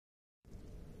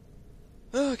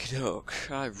Okie doke.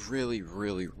 I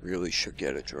really should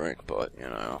get a drink, but, you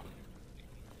know,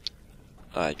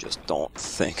 I just don't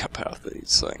think about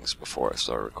these things before I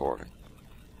start recording.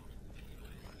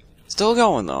 Still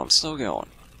going, though. I'm still going.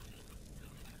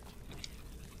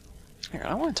 Here,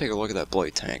 I want to take a look at that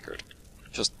Blade Tankard.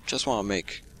 Just want to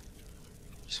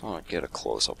get a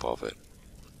close-up of it.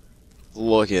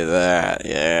 Look at that,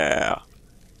 yeah.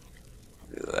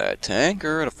 Look at that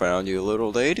tankard. I found you a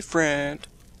little lady friend.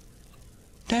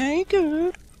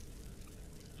 Tankard.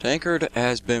 Tankard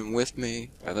has been with me.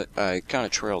 I kind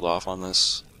of trailed off on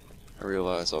this. I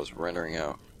realized I was rendering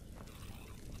out.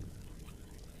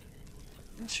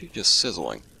 Is she just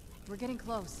sizzling? We're getting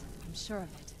close. I'm sure of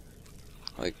it.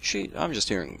 Like, I'm just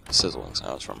hearing sizzling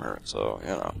sounds from her, so, you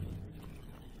know.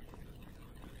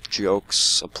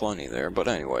 Jokes aplenty there, but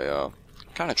anyway,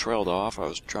 kind of trailed off. I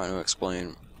was trying to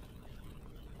explain.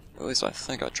 At least I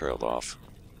think I trailed off.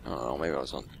 I don't know, maybe I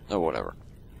was on. No, whatever.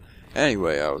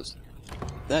 Anyway,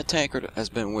 that tankard has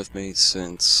been with me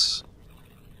since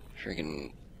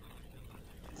freaking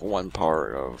one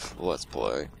part of Let's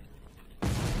Play.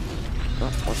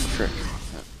 Oh, what the frick?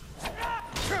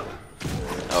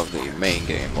 Of the main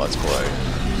game Let's Play,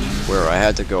 where I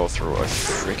had to go through a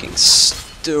freaking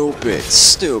stupid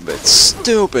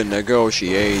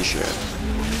negotiation.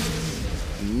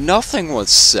 Nothing was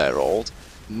settled,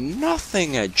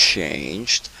 nothing had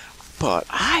changed, but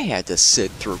I had to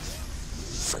sit through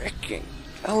freaking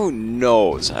who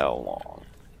knows how long.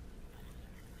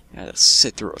 I had to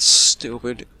sit through a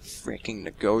stupid freaking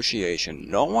negotiation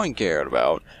no one cared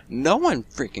about, no one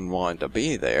freaking wanted to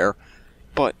be there,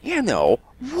 but you know,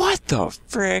 what the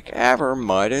frick ever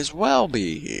might as well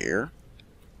be here.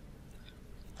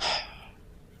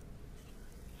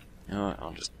 You know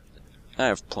what, I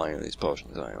have plenty of these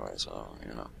potions anyway, so,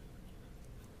 you know.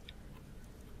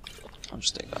 I'll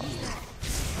just take that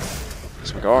one.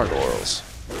 Some gargoyles.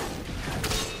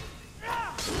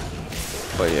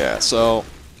 But yeah, so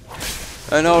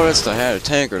I noticed I had a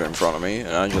tankard in front of me, and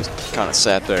I just kind of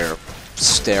sat there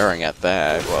staring at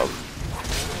that while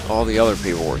all the other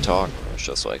people were talking. It was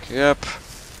just like, yep,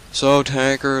 so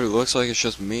tankard, it looks like it's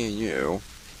just me and you.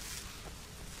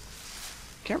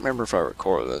 Can't remember if I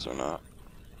recorded this or not.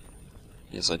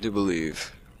 Yes, I do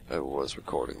believe I was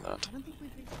recording that.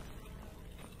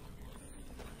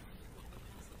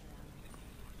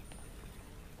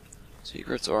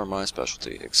 Secrets are my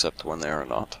specialty, except when they are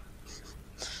not.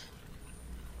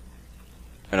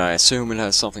 And I assume it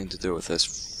has something to do with this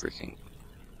freaking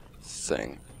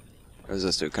thing. What does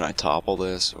this do? Can I topple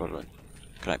this?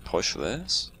 Can I push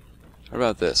this? What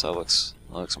about this? That looks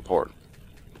important.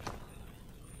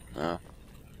 No.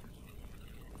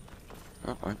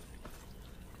 Oh, fine.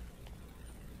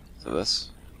 So this.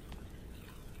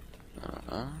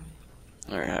 I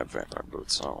already have vampire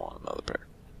boots, so I don't want another pair.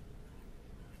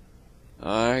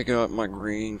 I got my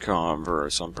green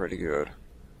Converse. I'm pretty good.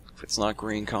 If it's not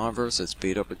green Converse, it's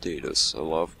beat up Adidas. I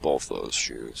love both those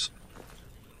shoes.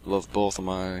 Love both of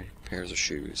my pairs of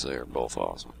shoes. They are both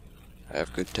awesome. I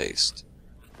have good taste.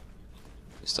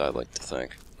 At least I'd like to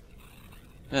think.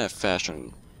 Yeah,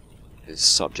 fashion is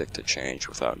subject to change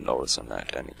without noticing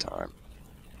at any time.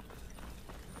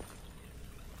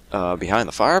 Behind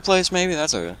the fireplace, maybe?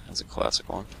 That's a classic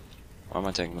one. Why am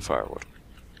I taking the firewood?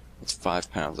 It's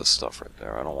 5 pounds of stuff right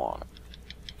there. I don't want it.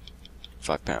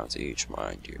 5 pounds each,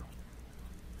 mind you.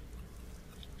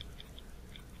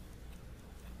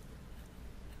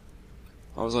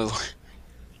 What was I looking?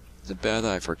 Is it bad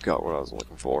that I forgot what I was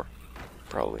looking for?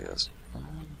 Probably is.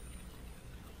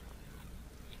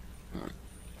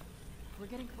 We're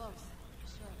getting close.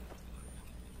 Sure.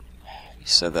 You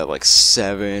said that like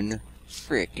 7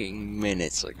 freaking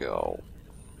minutes ago.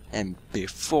 And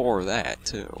before that,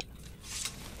 too.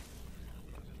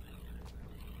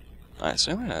 I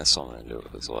assume it has something to do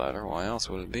with this ladder. Why else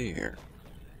would it be here?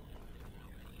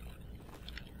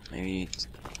 Maybe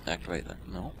activate that.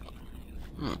 No.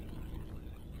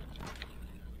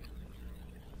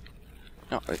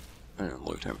 No, I didn't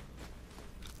loot him.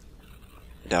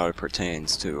 I doubt it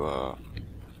pertains to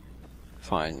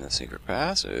finding the secret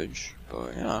passage,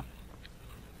 but yeah.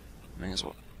 May as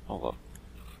well. Hold up.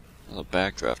 There's a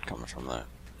backdraft coming from that.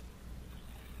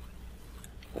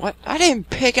 What? I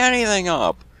didn't pick anything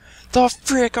up! The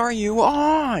frick are you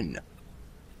on?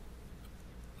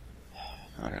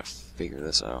 I gotta figure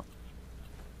this out.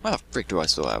 Why the frick do I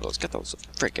still have those? Get those the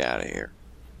frick out of here.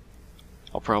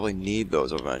 I'll probably need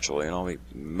those eventually, and I'll be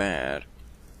mad.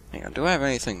 Hang on, do I have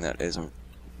anything that isn't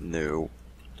new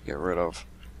to get rid of?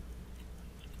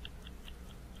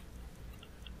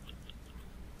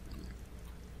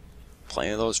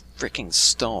 Plenty of those freaking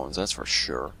stones, that's for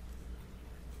sure.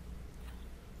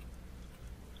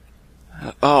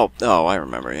 Oh, I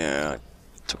remember, yeah.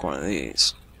 I took one of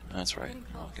these. That's right.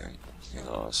 Okay, get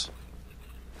those.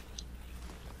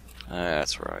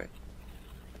 That's right.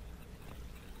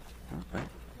 Okay,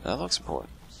 that looks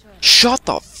important. Shut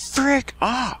the frick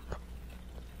up!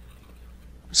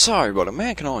 Sorry, but a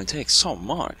man can only take so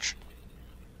much.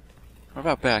 What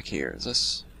about back here? Is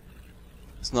this...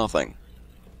 It's nothing.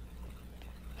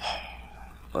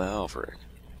 Well, frick.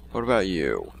 What about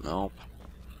you? Nope.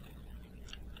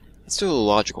 Let's do the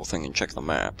logical thing and check the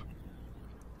map.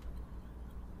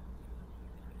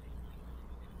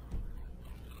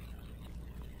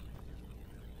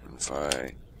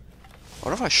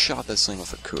 What if I shot this thing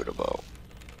with a Kuda bow?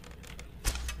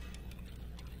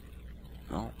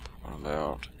 Nope. What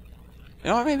about... You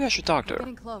know what, maybe I should talk to her.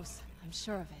 Getting close. I'm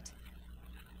sure of it.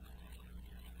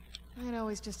 I'd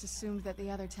always just assumed that the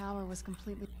other tower was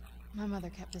completely... My mother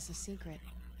kept this a secret,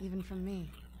 even from me.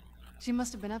 She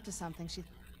must have been up to something.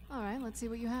 Alright, let's see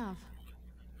what you have.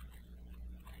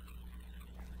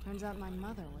 Turns out my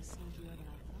mother was sneakier than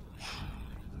I thought.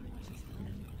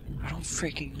 I don't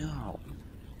freaking know.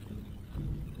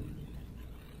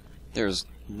 There's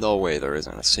no way there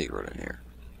isn't a secret in here.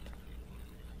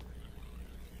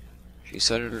 She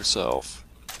said it herself.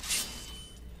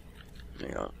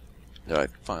 Hang on. Did I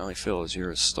finally fill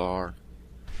Azura's star?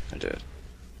 I did.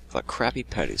 With a crappy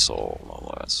petty soul,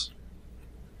 no less.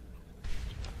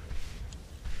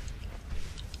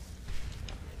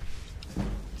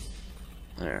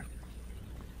 There.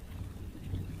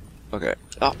 Okay.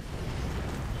 Oh.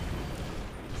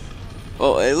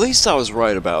 Well, at least I was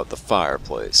right about the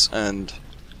fireplace, and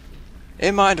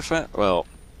in my defense, well,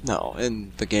 no,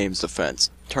 in the game's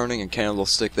defense, turning a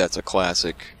candlestick, that's a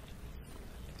classic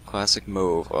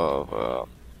move of,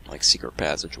 like, secret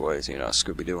passageways, you know,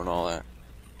 Scooby-Doo and all that.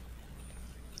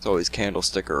 It's always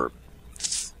candlestick or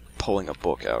pulling a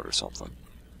book out or something.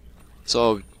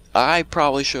 So, I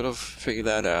probably should have figured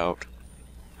that out.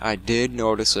 I did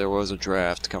notice there was a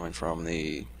draft coming from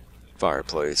the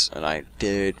fireplace, and I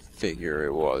did figure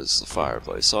it was the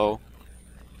fireplace. So,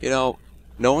 you know,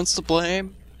 no one's to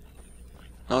blame.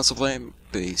 No one's to blame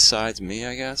besides me,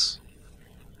 I guess.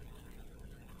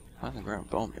 Find the ground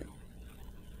bonemeal.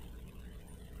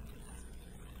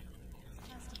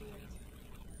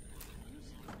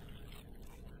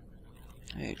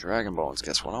 Hey, dragon bones,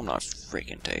 guess what I'm not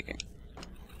freaking taking?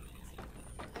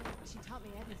 She taught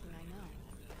me everything I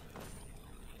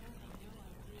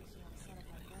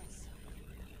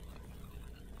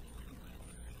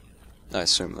know. I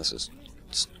assume this is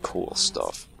just cool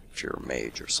stuff, if you're a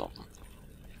mage or something.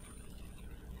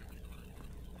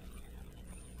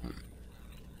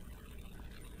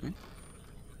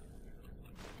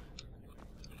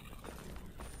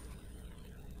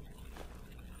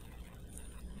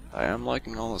 I am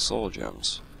liking all the soul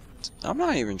gems. I'm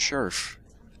not even sure if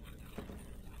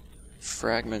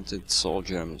fragmented soul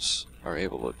gems are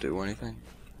able to do anything.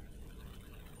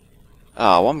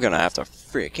 Oh, I'm gonna have to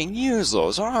freaking use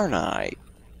those, aren't I?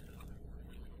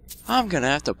 I'm gonna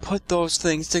have to put those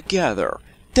things together.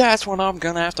 That's what I'm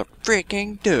gonna have to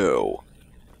freaking do.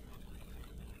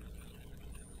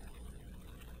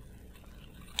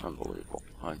 Unbelievable.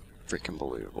 I'm freaking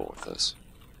believable with this.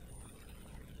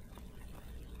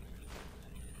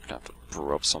 I'm gonna have to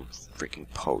brew up some freaking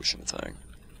potion thing.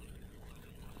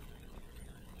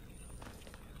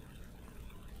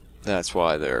 That's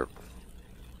why they're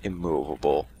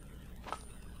immovable.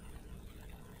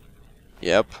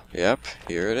 Yep,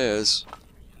 here it is.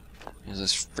 Here's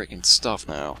this freaking stuff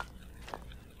now.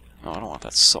 No, I don't want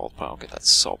that salt pile. Get that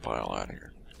salt pile out of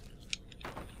here.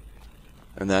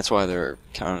 And that's why they're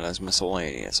counted as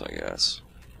miscellaneous, I guess.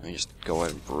 Let me just go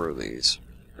ahead and brew these.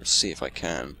 Or see if I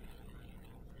can.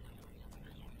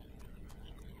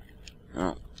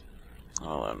 Oh.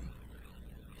 Well,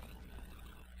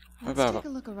 Let's take a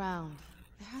look around.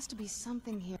 There has to be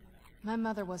something here. My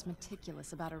mother was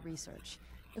meticulous about her research.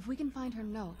 If we can find her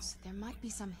notes, there might be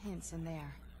some hints in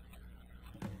there.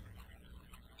 I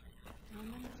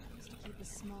remember she used to keep a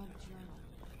small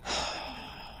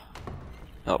journal.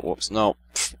 oh, whoops, no.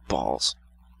 Pfft, balls.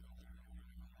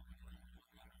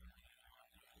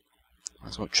 Might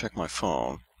as well check my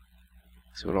phone.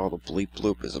 See what all the bleep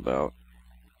bloop is about.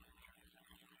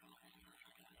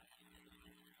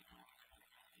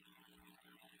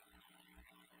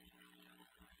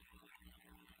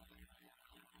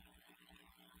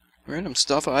 Random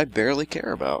stuff I barely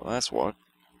care about, that's what.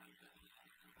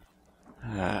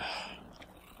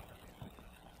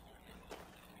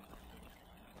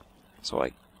 So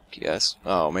I guess...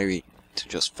 Oh, maybe to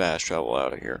just fast travel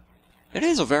out of here. It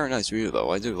is a very nice view, though.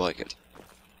 I do like it.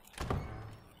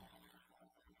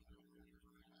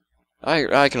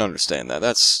 I can understand that.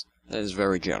 That is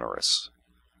very generous.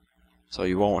 So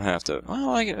you won't have to... Well,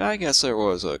 I guess there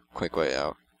was a quick way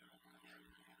out.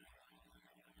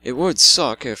 It would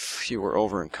suck if you were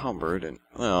over-encumbered, and,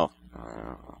 well, I don't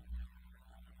know.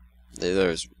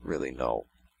 There's really no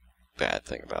bad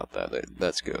thing about that.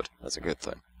 That's good. That's a good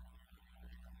thing.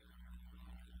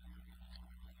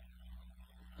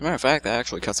 As a matter of fact, that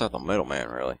actually cuts out the middleman,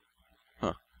 really.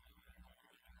 Huh.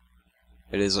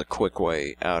 It is a quick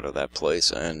way out of that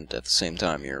place, and at the same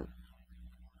time, you're,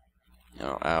 you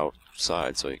know,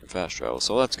 outside so you can fast travel.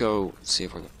 So let's go see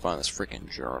if we can find this freaking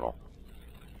journal.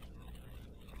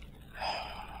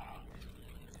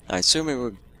 I assume it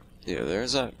would... Yeah,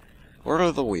 there's a... Word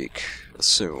of the week.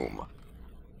 Assume.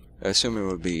 I assume it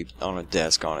would be on a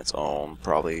desk on its own,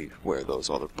 probably where those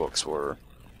other books were.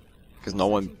 Because no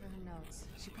one...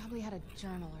 She probably had a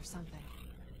journal or something.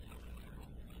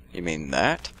 You mean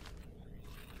that?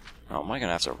 Oh, am I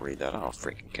gonna have to read that? I don't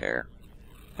freaking care.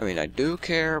 I mean, I do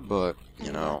care, but,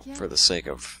 you know, for the sake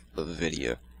of the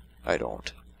video, I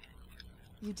don't.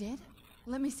 You did?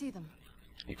 Let me see them.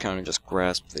 You kind of just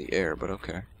grasped the air, but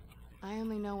okay. I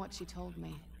only know what she told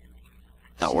me.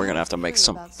 Now we're gonna have to make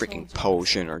some freaking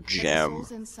potion or gem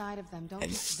and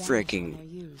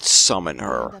freaking summon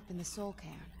her.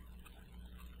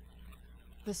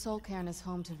 The soul cairn is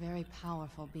home to very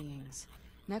powerful beings.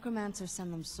 Necromancers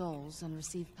send them souls and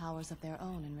receive powers of their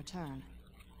own in return.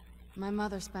 My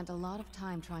mother spent a lot of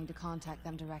time trying to contact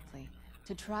them directly,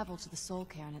 to travel to the soul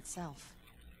cairn itself.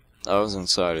 I was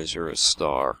inside as you're a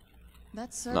star.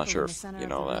 That circle Not sure in the if, center you of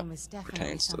know, the that room is definitely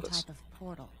pertains to some this. type of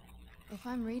portal. If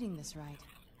I'm reading this right,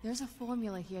 there's a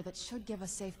formula here that should give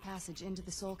us safe passage into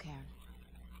the soul cairn.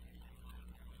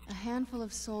 A handful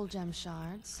of soul gem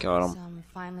shards, Got 'em. some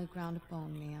finely ground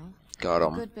bone meal, Got a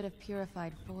 'em. good bit of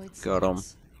purified void Got 'em.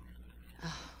 seeds.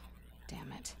 Oh,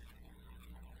 damn it.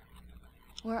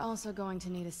 We're also going to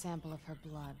need a sample of her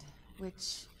blood,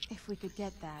 which, if we could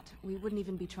get that, we wouldn't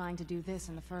even be trying to do this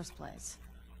in the first place.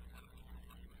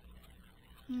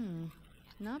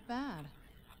 Not bad.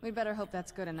 We'd better hope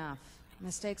that's good enough.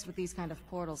 Mistakes with these kind of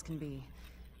portals can be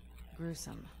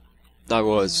gruesome. I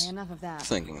was Anyway, enough of that.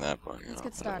 thinking that, but, you Let's know,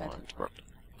 get I started. don't want to interrupt.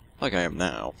 Like I am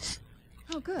now.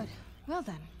 Oh, good. Well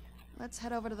then, let's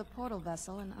head over to the portal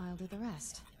vessel and I'll do the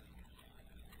rest.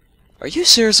 Are you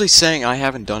seriously saying I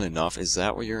haven't done enough? Is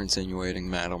that what you're insinuating,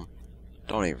 madam?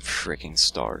 Don't even freaking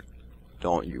start.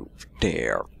 Don't you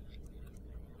dare.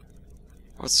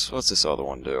 What's this other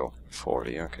one do?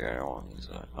 40, okay, I won't use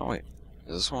that. Oh wait,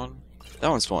 is this one? That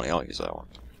one's 20, I'll use that one.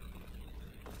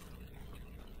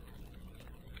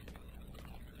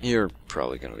 You're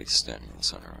probably gonna be standing in the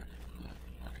center, right?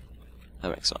 Yeah, okay. That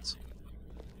makes sense.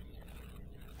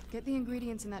 Get the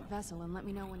ingredients in that vessel and let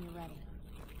me know when you're ready.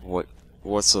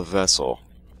 What's the vessel?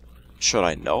 Should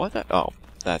I know what that? Oh,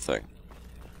 that thing.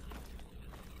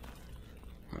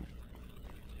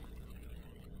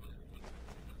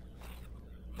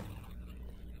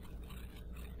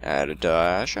 Add a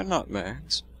dash of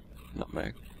nutmegs.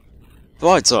 Nutmeg.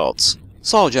 Void salts.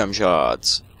 Soul gem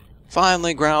shards.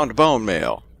 Finely ground bone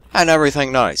meal. And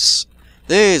everything nice.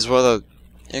 These were the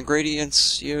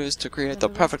ingredients used to create the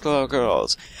perfect little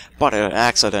girls. But an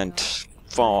accident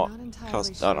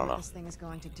caused, I don't know.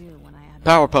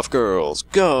 Powerpuff Girls,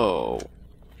 go!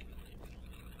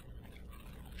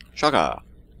 Sugar.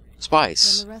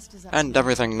 Spice. And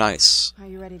everything nice. Are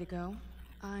you ready to go?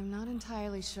 I'm not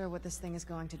entirely sure what this thing is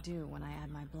going to do when I add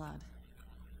my blood.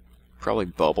 Probably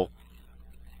bubble.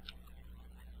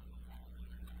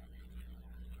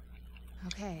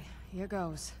 Okay, here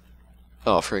goes.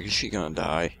 Oh, frick, is she gonna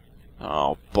die?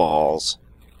 Oh, balls.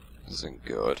 This isn't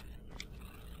good.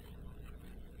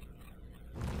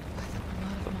 By the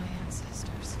blood of my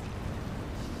ancestors.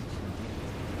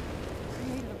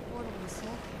 Created a portal in the soul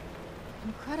cairn.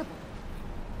 Incredible.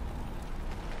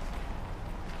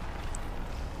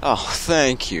 Oh,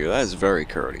 thank you. That is very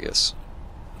courteous.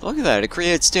 Look at that. It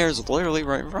created stairs literally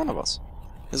right in front of us.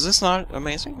 Is this not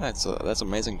amazing? That's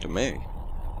amazing to me.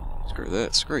 Screw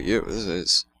this. Screw you.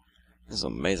 This is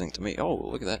amazing to me. Oh,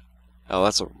 look at that. Oh,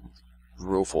 that's a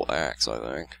rueful axe, I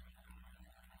think.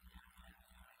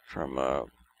 From,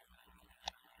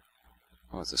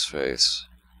 what's his face?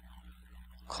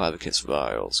 Clavicus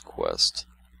Vials quest.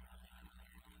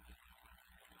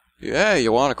 Yeah,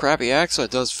 you want a crappy axe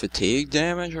that does fatigue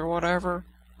damage or whatever?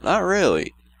 Not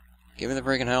really. Give me the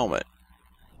freaking helmet.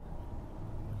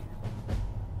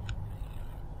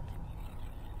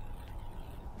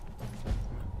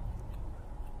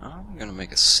 I'm gonna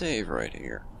make a save right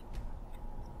here.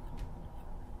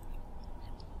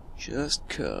 Just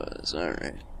cuz,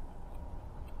 alright.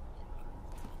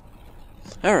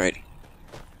 Alrighty.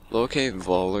 Locate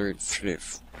Vollard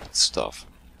stuff.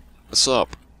 What's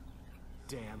up?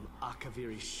 Damn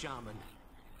Akaviri shaman.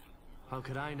 How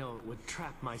could I know it would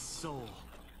trap my soul?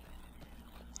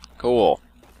 Cool.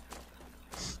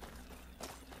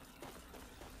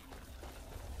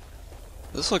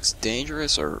 This looks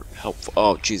dangerous or helpful.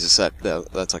 Oh Jesus,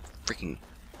 that's like freaking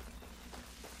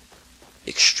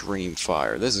extreme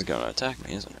fire. This is gonna attack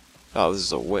me, isn't it? Oh, this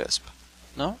is a wisp.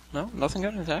 No, nothing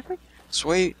gonna attack me.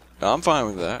 Sweet, I'm fine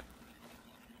with that.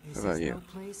 What about you? No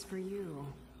place for you.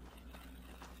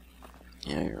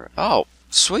 Yeah, you're right. Oh,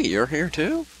 sweet, you're here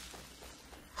too?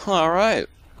 Alright.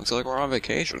 Looks like we're on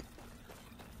vacation.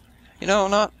 You know,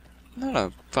 not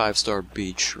a 5-star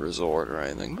beach resort or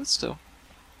anything, but still.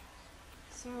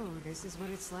 So, this is what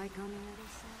it's like on the other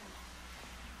side.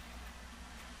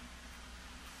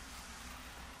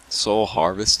 Soul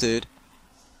harvested?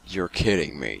 You're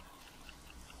kidding me.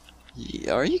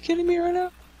 Are you kidding me right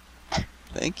now?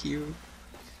 Thank you.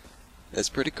 That's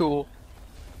pretty cool.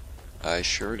 I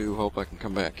sure do hope I can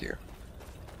come back here.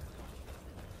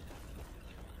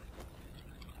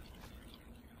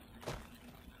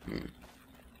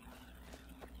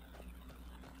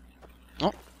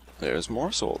 Oh, there's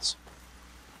more souls.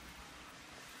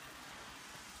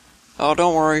 Oh,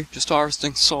 don't worry, just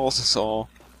harvesting souls is all.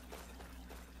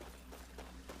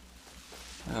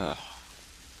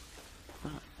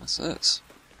 What's this?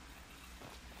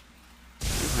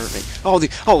 You hurt me. Oh,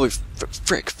 holy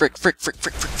frick.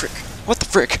 What the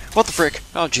frick?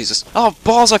 Oh, Jesus. Oh,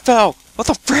 balls, I fell! What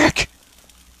the frick?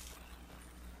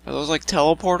 Are those like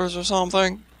teleporters or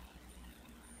something?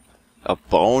 A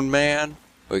bone man?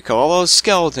 We call those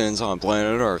skeletons on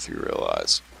planet Earth, you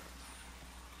realize.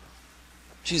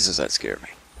 Jesus, that scared me.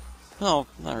 No,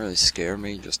 not really scared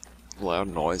me, just loud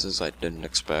noises I didn't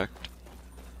expect.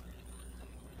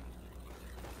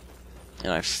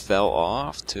 And I fell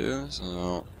off, too,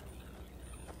 so...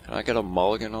 Can I get a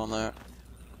mulligan on that?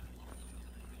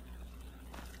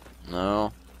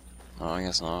 No? No, I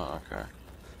guess not, okay.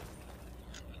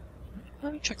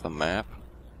 Let me check the map.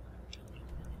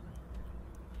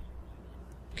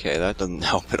 Okay, that doesn't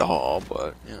help at all,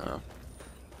 but, you know.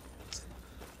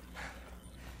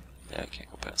 Yeah, I can't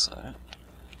go past that.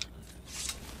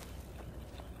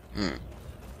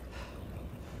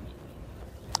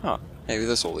 Huh, maybe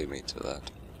this will lead me to that.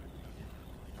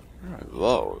 What are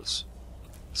those?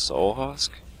 Soul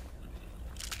husk?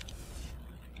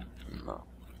 No.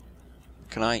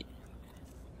 Can I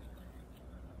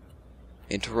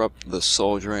interrupt the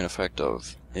soul drain effect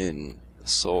of in the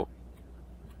soul?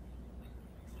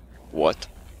 What?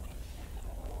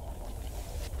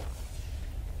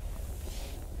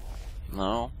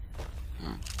 No?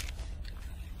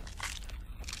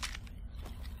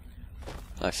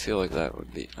 I feel like that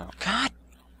would be... Oh, God!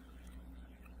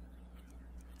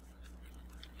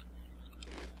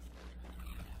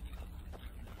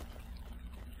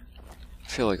 I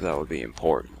feel like that would be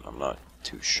important. I'm not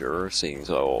too sure, seeing as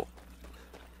though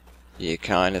you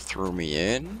kind of threw me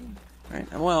in.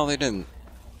 Right? Well, they didn't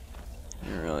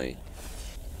really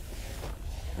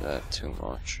do that too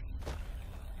much.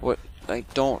 What? I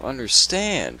don't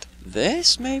understand.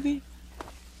 This, maybe?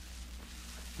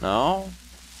 No?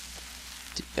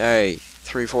 Hey,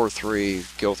 343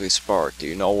 Guilty Spark, do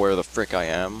you know where the frick I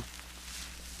am?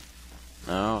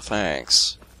 No,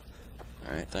 thanks.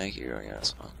 Alright, thank you, I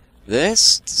guess.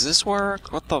 This? Does this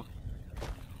work? What the...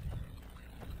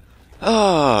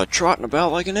 trotting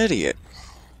about like an idiot.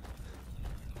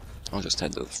 I'll just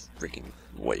head to the freaking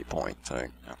waypoint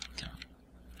thing. Oh, God.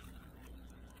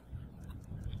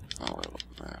 Oh, it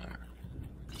doesn't matter.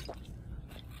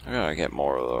 I gotta get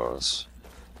more of those.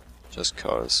 Just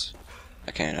cause.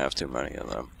 I can't have too many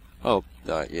of them. Oh,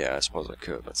 yeah, I suppose I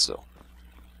could, but still.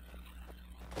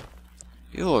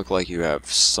 You look like you have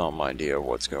some idea of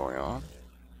what's going on.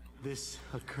 This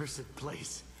accursed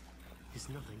place is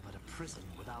nothing but a prison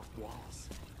without walls.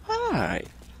 Hi!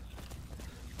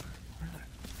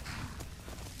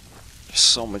 You're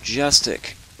so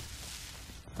majestic.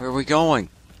 Where are we going?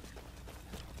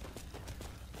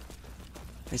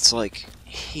 It's like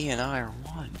he and I are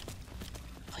one.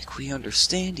 Like we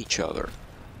understand each other.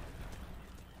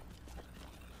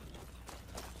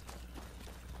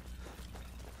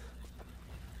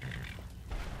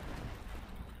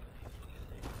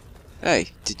 Hey,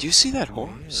 did you see that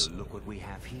horse? Well, look what we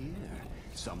have here.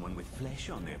 Someone with flesh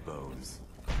on their bones.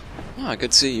 Oh, I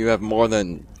could see you have more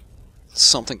than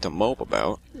something to mope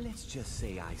about. Let's just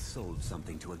say I sold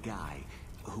something to a guy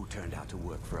who turned out to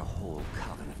work for a whole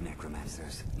coven of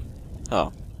necromancers.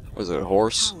 Oh, was it a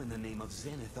horse? How in the name of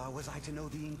Zenithar was I to know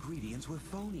the ingredients were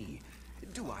phony?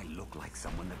 Do I look like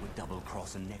someone that would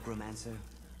double-cross a necromancer?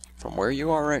 From where you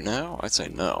are right now, I'd say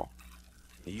no.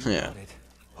 You Yeah. got it.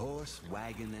 Horse,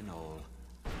 wagon, and all.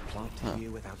 Plonked here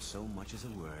without so much as a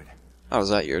word. Oh, is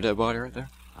that your dead body right there?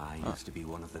 I used to be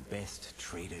one of the best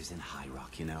traders in High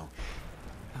Rock, you know.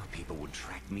 Oh, people would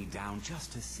track me down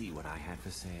just to see what I had for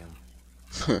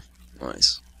sale.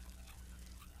 Nice.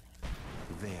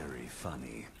 Very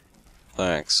funny.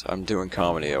 Thanks. I'm doing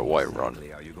comedy at Whiterun.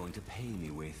 Exactly are you going to pay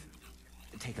me with?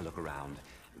 Take a look around.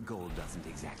 Gold doesn't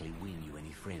exactly win you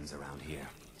any friends around here.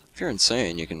 If you're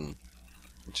insane, you can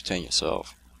entertain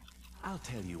yourself. I'll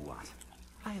tell you what.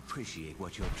 I appreciate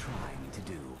what you're trying to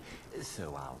do,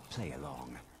 so I'll play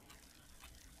along.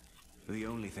 The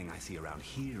only thing I see around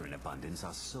here in abundance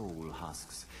are soul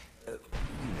husks. You know,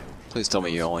 Please tell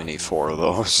me you only need 4 of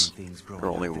those. Or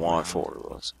only want 4 of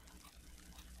those.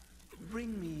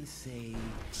 Bring me, say,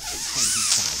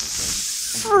 25 of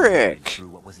them. Frick! Through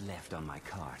what was left on my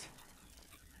cart.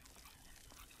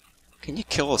 Can you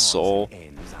kill a soul?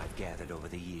 Ends I've gathered over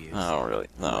the years. Oh, really?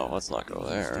 No, let's not go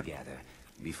there. Together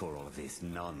before all of this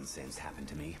nonsense happened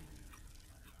to me.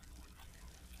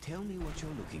 Tell me what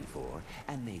you're looking for,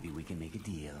 and maybe we can make a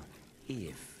deal.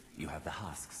 If you have the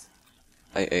husks.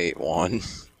 I ate one.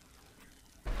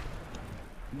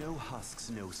 No husks,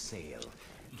 no sale.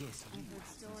 Guess we I've heard have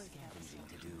some stories about the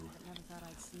scavenging to do. but never thought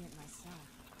I'd see it myself.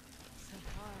 So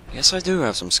far, Yes, I do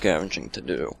have some scavenging to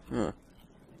do. Huh.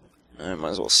 I might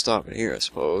as well stop it here, I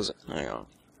suppose. Hang on.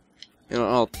 You know,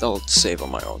 I'll save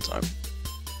on my own time.